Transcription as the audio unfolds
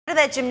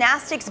That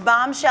gymnastics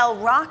bombshell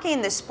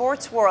rocking the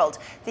sports world.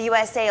 The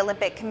USA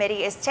Olympic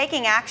Committee is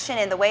taking action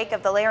in the wake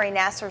of the Larry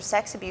Nassar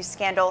sex abuse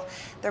scandal.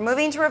 They're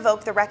moving to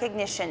revoke the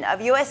recognition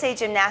of USA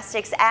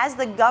Gymnastics as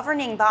the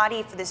governing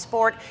body for the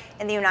sport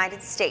in the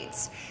United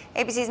States.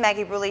 ABC's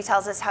Maggie Bruley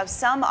tells us how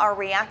some are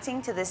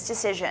reacting to this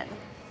decision.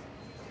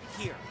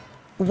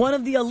 One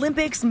of the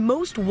Olympics'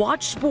 most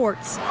watched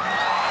sports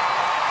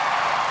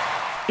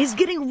is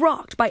getting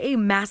rocked by a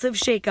massive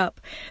shakeup.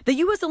 The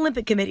U.S.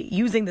 Olympic Committee,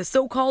 using the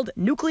so-called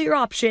nuclear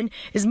option,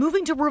 is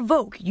moving to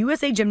revoke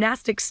USA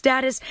Gymnastics'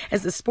 status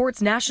as the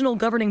sport's national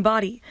governing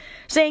body,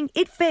 saying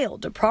it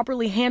failed to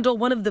properly handle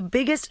one of the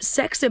biggest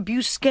sex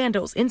abuse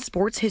scandals in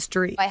sports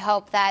history. I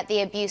hope that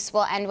the abuse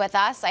will end with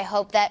us. I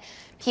hope that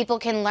people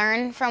can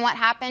learn from what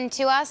happened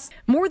to us.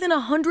 More than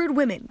 100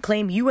 women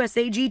claim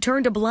USAG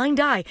turned a blind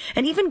eye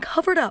and even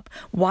covered up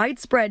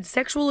widespread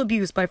sexual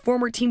abuse by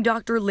former team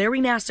doctor Larry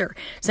Nassar,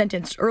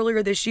 sentenced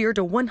earlier this year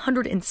to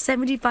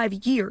 175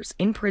 years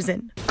in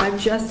prison. I've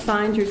just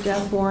signed your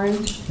death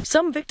warrant.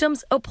 Some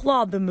victims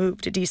applaud the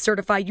move to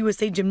decertify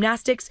USA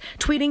Gymnastics,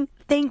 tweeting,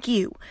 "Thank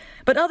you."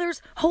 But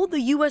others hold the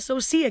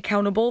USOC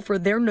accountable for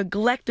their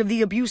neglect of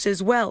the abuse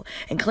as well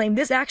and claim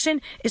this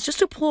action is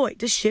just a ploy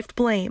to shift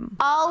blame.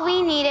 All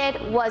we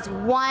needed was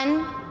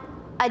one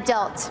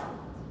adult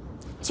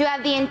to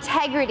have the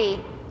integrity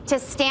to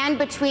stand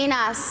between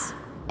us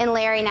and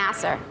Larry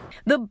Nassar.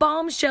 The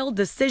bombshell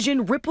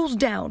decision ripples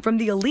down from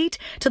the elite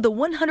to the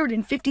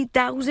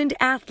 150,000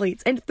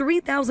 athletes and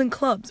 3,000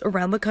 clubs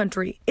around the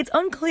country. It's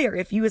unclear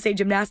if USA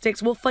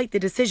Gymnastics will fight the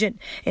decision,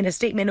 in a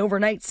statement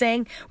overnight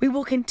saying, "We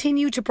will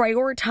continue to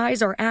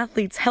prioritize our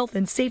athletes' health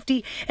and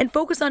safety and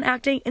focus on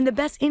acting in the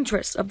best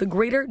interests of the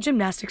greater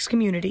gymnastics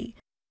community."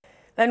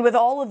 And with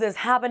all of this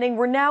happening,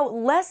 we're now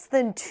less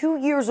than 2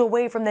 years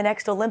away from the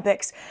next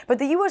Olympics. But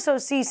the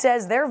USOC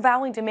says they're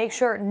vowing to make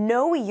sure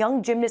no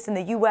young gymnast in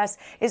the U.S.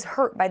 is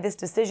hurt by this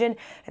decision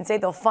and say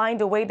they'll find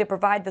a way to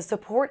provide the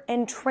support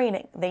and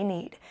training they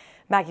need.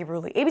 Maggie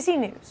Bruley, ABC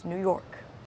News, New York.